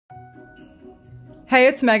Hey,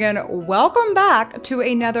 it's Megan. Welcome back to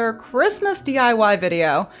another Christmas DIY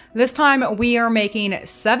video. This time we are making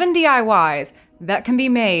 7 DIYs that can be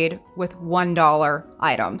made with $1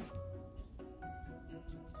 items.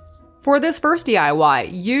 For this first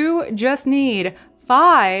DIY, you just need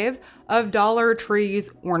 5 of Dollar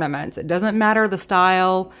Tree's ornaments. It doesn't matter the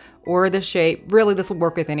style or the shape. Really, this will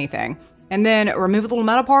work with anything. And then remove the little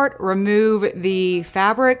metal part, remove the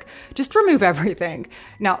fabric, just remove everything.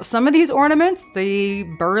 Now, some of these ornaments, the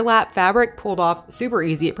burlap fabric pulled off super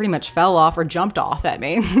easy. It pretty much fell off or jumped off at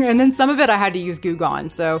me. And then some of it I had to use Goo Gone.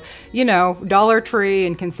 So, you know, Dollar Tree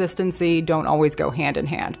and consistency don't always go hand in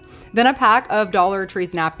hand. Then a pack of Dollar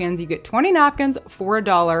Tree's napkins. You get 20 napkins for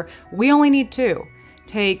 $1. We only need 2.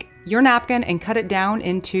 Take your napkin and cut it down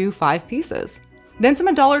into 5 pieces. Then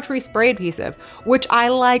some Dollar Tree spray adhesive, which I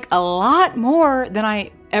like a lot more than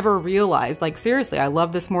I ever realized. Like seriously, I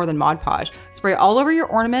love this more than Mod Podge. Spray all over your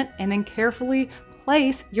ornament and then carefully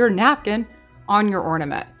place your napkin on your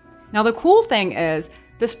ornament. Now the cool thing is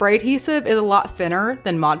the spray adhesive is a lot thinner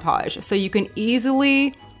than Mod Podge, so you can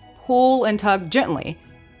easily pull and tug gently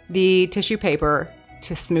the tissue paper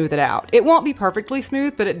to smooth it out. It won't be perfectly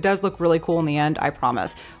smooth, but it does look really cool in the end, I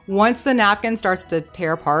promise. Once the napkin starts to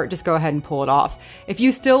tear apart, just go ahead and pull it off. If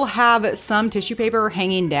you still have some tissue paper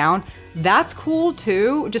hanging down, that's cool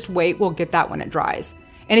too. Just wait, we'll get that when it dries.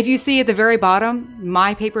 And if you see at the very bottom,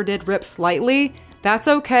 my paper did rip slightly, that's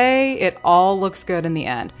okay. It all looks good in the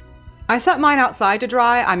end. I set mine outside to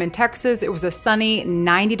dry. I'm in Texas. It was a sunny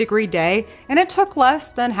 90-degree day, and it took less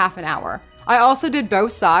than half an hour. I also did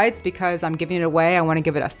both sides because I'm giving it away. I want to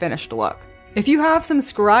give it a finished look. If you have some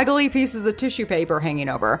scraggly pieces of tissue paper hanging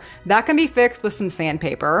over, that can be fixed with some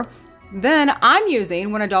sandpaper. Then I'm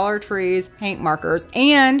using one of Dollar Tree's paint markers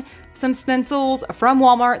and some stencils from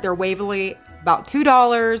Walmart. They're Waverly, about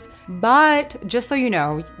 $2. But just so you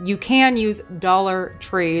know, you can use Dollar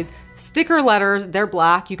Tree's sticker letters. They're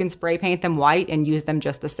black. You can spray paint them white and use them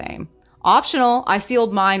just the same. Optional, I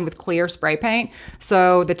sealed mine with clear spray paint,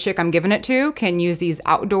 so the chick I'm giving it to can use these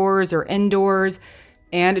outdoors or indoors,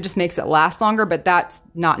 and it just makes it last longer, but that's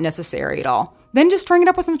not necessary at all. Then just string it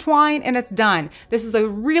up with some twine and it's done. This is a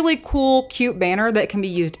really cool, cute banner that can be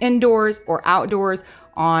used indoors or outdoors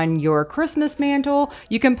on your Christmas mantle.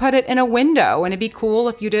 You can put it in a window, and it'd be cool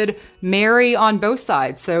if you did Mary on both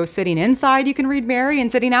sides. So sitting inside, you can read Mary,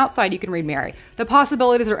 and sitting outside, you can read Mary. The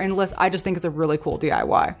possibilities are endless. I just think it's a really cool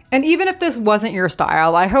DIY. And even if this wasn't your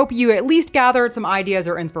style, I hope you at least gathered some ideas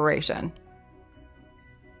or inspiration.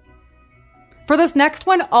 For this next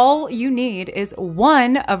one, all you need is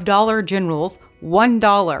one of Dollar General's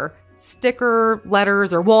 $1 sticker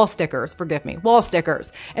letters, or wall stickers, forgive me, wall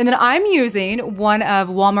stickers. And then I'm using one of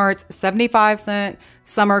Walmart's 75-cent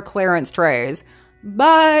summer clearance trays.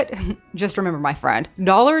 But just remember, my friend,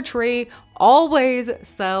 Dollar Tree always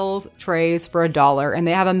sells trays for $1, and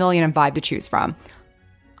they have 1,000,005 to choose from.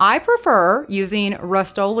 I prefer using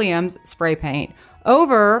Rustoleum's spray paint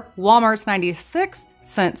over Walmart's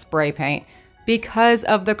 96-cent spray paint because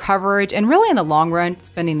of the coverage, and really in the long run,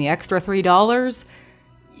 spending the extra $3,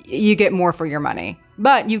 you get more for your money.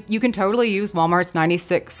 But you can totally use Walmart's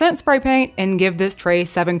 96-cent spray paint and give this tray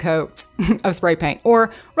 7 coats of spray paint,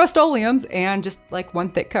 or Rustoleum's and just like 1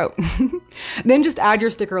 thick coat. Then just add your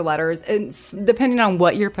sticker letters, and depending on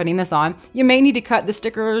what you're putting this on, you may need to cut the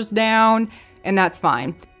stickers down, and that's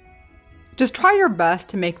fine. Just try your best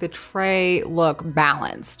to make the tray look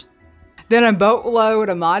balanced. Then a boatload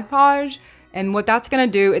of Mod Podge. And what that's gonna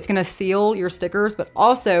do, it's gonna seal your stickers, but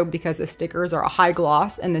also because the stickers are a high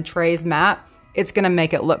gloss and the tray's matte, it's gonna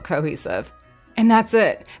make it look cohesive. And that's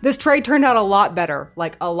it. This tray turned out a lot better,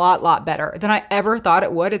 like a lot better than I ever thought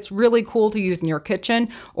it would. It's really cool to use in your kitchen,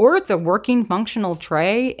 or it's a working functional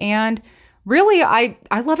tray. And really, I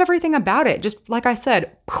love everything about it. Just like I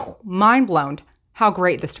said, mind blown how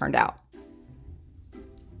great this turned out.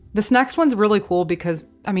 This next one's really cool because,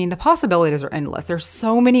 I mean, the possibilities are endless. There's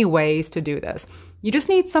so many ways to do this. You just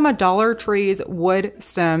need some of Dollar Tree's wood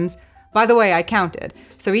stems. By the way, I counted.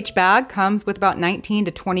 So each bag comes with about 19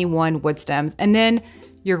 to 21 wood stems, and then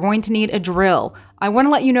you're going to need a drill. I want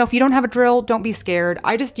to let you know, if you don't have a drill, don't be scared.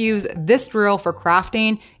 I just use this drill for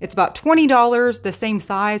crafting. It's about $20, the same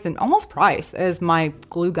size and almost price as my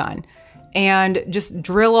glue gun. And just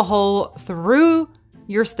drill a hole through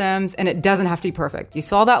your stems, and it doesn't have to be perfect. You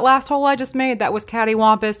saw that last hole I just made? That was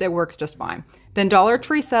cattywampus. It works just fine. Then Dollar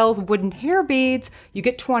Tree sells wooden hair beads. You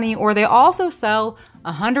get 20, or they also sell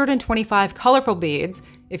 125 colorful beads.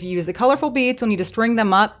 If you use the colorful beads, you'll need to string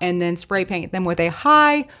them up and then spray paint them with a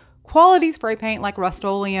high quality spray paint like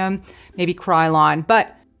Rustoleum, maybe Krylon.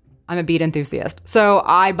 But I'm a bead enthusiast. So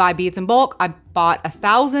I buy beads in bulk. I bought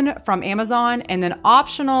 1,000 from Amazon, and then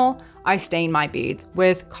optional, I stain my beads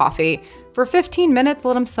with coffee for 15 minutes,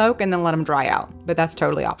 let them soak, and then let them dry out. But that's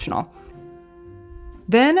totally optional.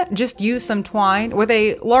 Then just use some twine with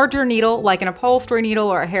a larger needle, like an upholstery needle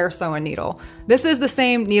or a hair sewing needle. This is the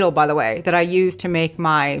same needle, by the way, that I use to make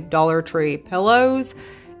my Dollar Tree pillows.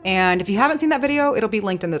 And if you haven't seen that video, it'll be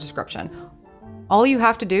linked in the description. All you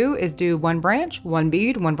have to do is do one branch, one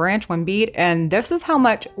bead, one branch, one bead, and this is how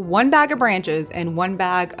much one bag of branches and one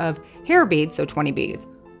bag of hair beads, so 20 beads,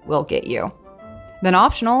 will get you. Then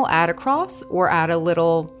optional, add a cross or add a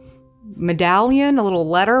little medallion, a little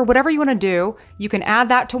letter, whatever you want to do. You can add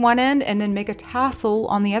that to one end and then make a tassel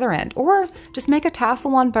on the other end, or just make a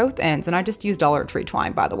tassel on both ends. And I just use Dollar Tree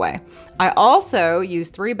twine, by the way. I also use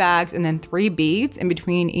 3 bags and then 3 beads in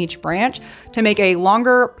between each branch to make a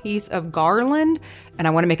longer piece of garland. And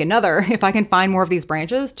I want to make another, if I can find more of these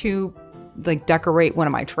branches, to like decorate one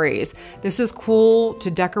of my trees. This is cool to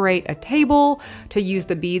decorate a table, to use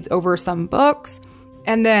the beads over some books.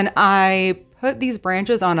 And then I put these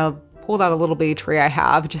branches on pulled out a little bitty tree I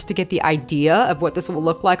have just to get the idea of what this will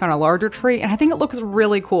look like on a larger tree. And I think it looks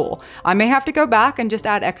really cool. I may have to go back and just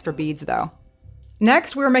add extra beads though.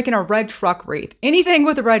 Next, we're making a red truck wreath. Anything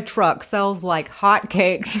with a red truck sells like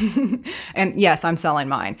hotcakes. And yes, I'm selling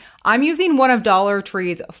mine. I'm using one of Dollar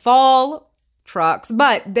Tree's fall trucks,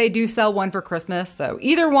 but they do sell one for Christmas, so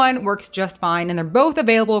either one works just fine, and they're both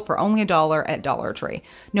available for only $1 at Dollar Tree.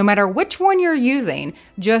 No matter which one you're using,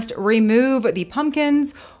 just remove the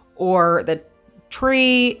pumpkins or the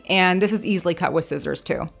tree, and this is easily cut with scissors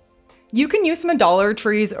too. You can use some of Dollar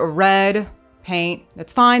Tree's red paint.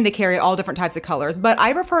 That's fine. They carry all different types of colors, but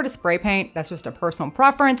I prefer to spray paint. That's just a personal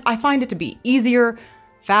preference. I find it to be easier,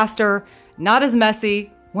 faster, not as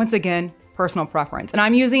messy. Once again, personal preference. And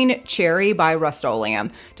I'm using Cherry by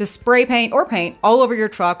Rustoleum to spray paint or paint all over your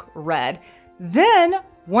truck red. Then,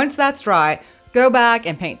 once that's dry, go back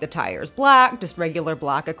and paint the tires black, just regular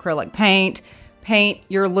black acrylic paint. Paint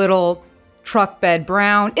your little truck bed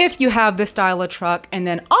brown if you have this style of truck. And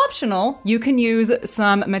then optional, you can use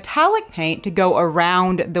some metallic paint to go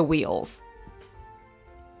around the wheels.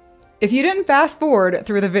 If you didn't fast forward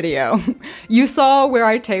through the video, you saw where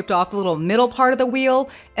I taped off the little middle part of the wheel,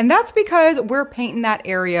 and that's because we're painting that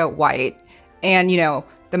area white. And you know,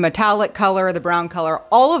 the metallic color, the brown color,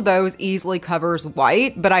 all of those easily covers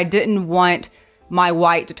white, but I didn't want my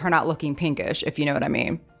white to turn out looking pinkish, if you know what I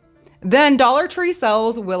mean. Then Dollar Tree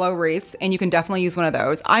sells willow wreaths, and you can definitely use one of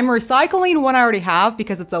those. I'm recycling one I already have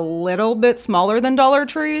because it's a little bit smaller than Dollar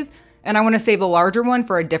Tree's, and I want to save the larger one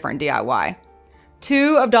for a different DIY.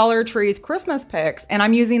 2 of Dollar Tree's Christmas picks, and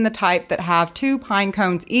I'm using the type that have 2 pine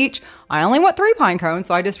cones each. I only want 3 pine cones,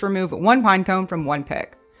 so I just remove 1 pine cone from 1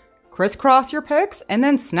 pick. Crisscross your picks and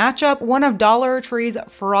then snatch up one of Dollar Tree's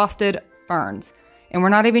frosted ferns. And we're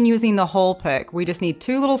not even using the whole pick. We just need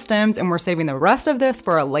 2 little stems, and we're saving the rest of this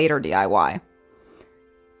for a later DIY.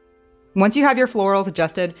 Once you have your florals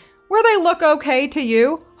adjusted where they look okay to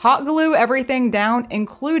you, hot glue everything down,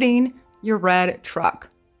 including your red truck.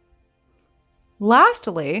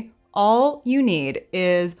 Lastly, all you need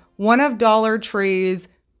is one of Dollar Tree's,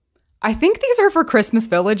 I think these are for Christmas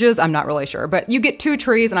villages, I'm not really sure, but you get 2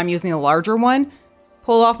 trees and I'm using the larger one.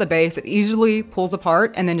 Pull off the base, it easily pulls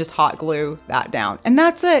apart, and then just hot glue that down. And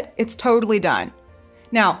that's it, it's totally done.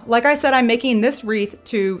 Now, like I said, I'm making this wreath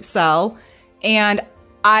to sell, and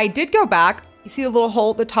I did go back. You see the little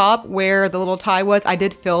hole at the top where the little tie was? I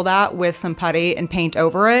did fill that with some putty and paint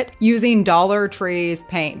over it using Dollar Tree's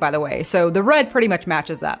paint, by the way. So the red pretty much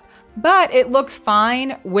matches up, but it looks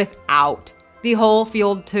fine without the whole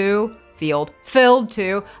filled too.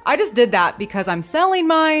 I just did that because I'm selling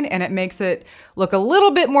mine and it makes it look a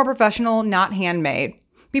little bit more professional, not handmade.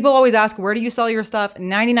 People always ask, where do you sell your stuff?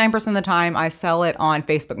 99% of the time I sell it on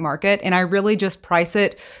Facebook Market, and I really just price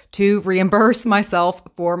it to reimburse myself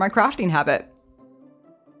for my crafting habit.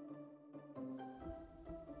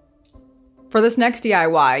 For this next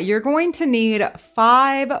DIY, you're going to need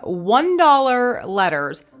 5 $1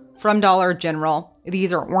 letters from Dollar General.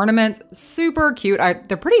 These are ornaments, super cute.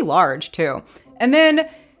 They're pretty large too. And then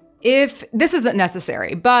if this isn't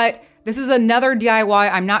necessary, but this is another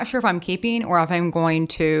DIY I'm not sure if I'm keeping or if I'm going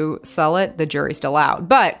to sell it. The jury's still out.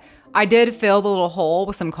 But I did fill the little hole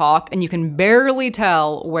with some caulk, and you can barely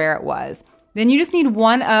tell where it was. Then you just need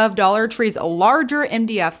one of Dollar Tree's larger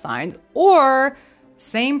MDF signs, or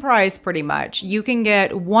same price pretty much. You can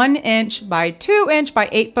get 1 inch by 2 inch by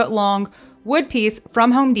 8 foot long wood piece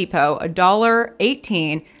from Home Depot,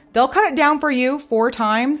 $1.18. They'll cut it down for you 4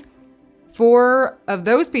 times. 4 of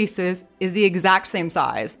those pieces is the exact same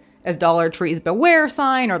size. as Dollar Tree's Beware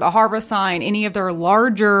sign or the Harvest sign, any of their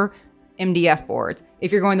larger MDF boards.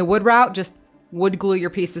 If you're going the wood route, just wood glue your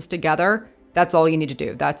pieces together. That's all you need to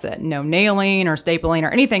do. That's it. No nailing or stapling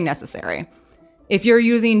or anything necessary. If you're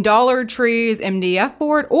using Dollar Tree's MDF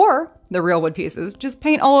board or the real wood pieces, just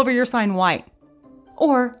paint all over your sign white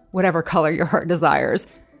or whatever color your heart desires.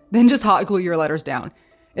 Then just hot glue your letters down.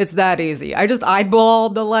 It's that easy. I just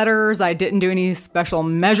eyeballed the letters. I didn't do any special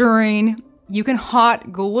measuring. You can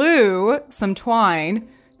hot glue some twine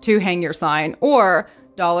to hang your sign, or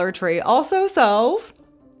Dollar Tree also sells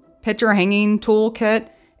picture hanging tool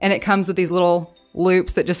kit, and it comes with these little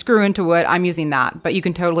loops that just screw into wood. I'm using that, but you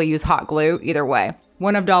can totally use hot glue either way.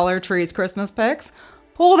 One of Dollar Tree's Christmas picks,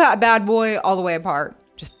 pull that bad boy all the way apart.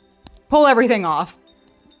 Just pull everything off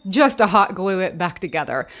just to hot glue it back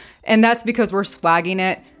together. And that's because we're swagging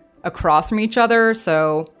it across from each other.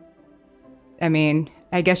 So, I mean,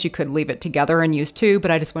 I guess you could leave it together and use two,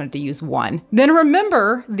 but I just wanted to use one. Then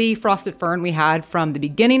remember the frosted fern we had from the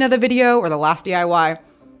beginning of the video or the last DIY?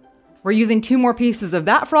 We're using 2 more pieces of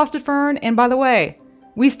that frosted fern. And by the way,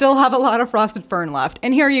 we still have a lot of frosted fern left.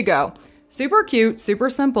 And here you go. Super cute, super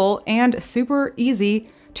simple, and super easy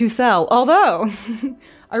to sell. Although,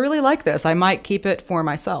 I really like this. I might keep it for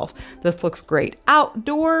myself. This looks great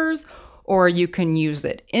outdoors, or you can use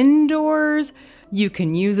it indoors. You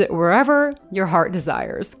can use it wherever your heart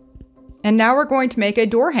desires. And now we're going to make a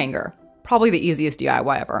door hanger. Probably the easiest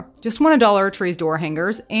DIY ever. Just one of Dollar Tree's door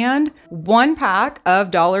hangers and 1 pack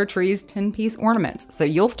of Dollar Tree's 10-piece ornaments. So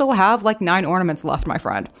you'll still have like 9 ornaments left, my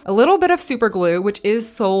friend. A little bit of super glue, which is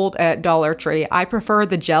sold at Dollar Tree. I prefer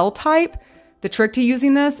the gel type. The trick to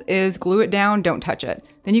using this is glue it down, don't touch it.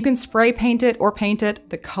 Then you can spray paint it or paint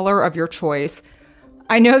it the color of your choice.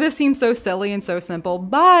 I know this seems so silly and so simple,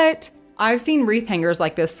 but I've seen wreath hangers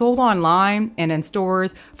like this sold online and in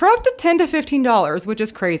stores for up to $10 to $15, which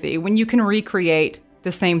is crazy when you can recreate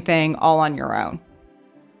the same thing all on your own.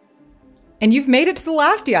 And you've made it to the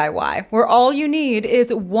last DIY, where all you need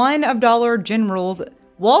is one of Dollar General's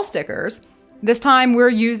wall stickers. This time we're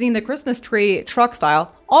using the Christmas tree truck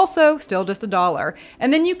style, also still just $1.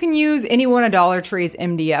 And then you can use any one of Dollar Tree's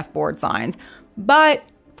MDF board signs. But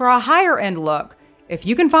for a higher end look, if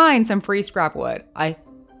you can find some free scrap wood, I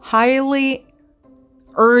highly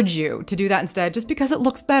urge you to do that instead, just because it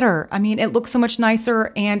looks better. I mean, it looks so much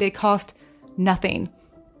nicer and it costs nothing.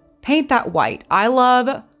 Paint that white. I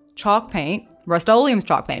love chalk paint, Rustoleum's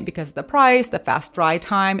chalk paint, because of the price, the fast dry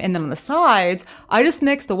time, and then on the sides, I just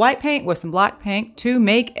mix the white paint with some black paint to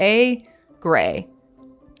make a gray.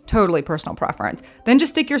 Totally personal preference. Then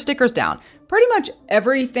just stick your stickers down. Pretty much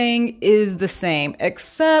everything is the same,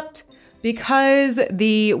 except because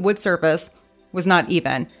the wood surface was not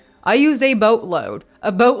even. I used a boatload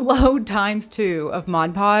times 2 of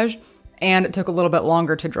Mod Podge, and it took a little bit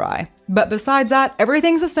longer to dry. But besides that,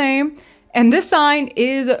 everything's the same. And this sign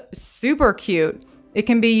is super cute. It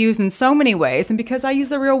can be used in so many ways, and because I use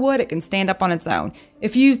the real wood, it can stand up on its own.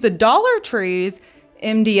 If you use the Dollar Tree's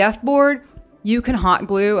MDF board, you can hot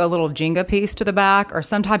glue a little Jenga piece to the back or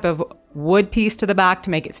some type of wood piece to the back to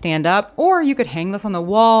make it stand up, or you could hang this on the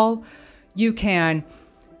wall. You can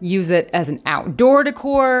use it as an outdoor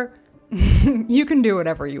decor. You can do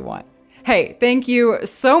whatever you want. Hey, thank you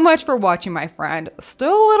so much for watching, my friend.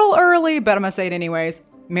 Still a little early, but I'm gonna say it anyways.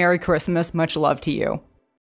 Merry Christmas, much love to you.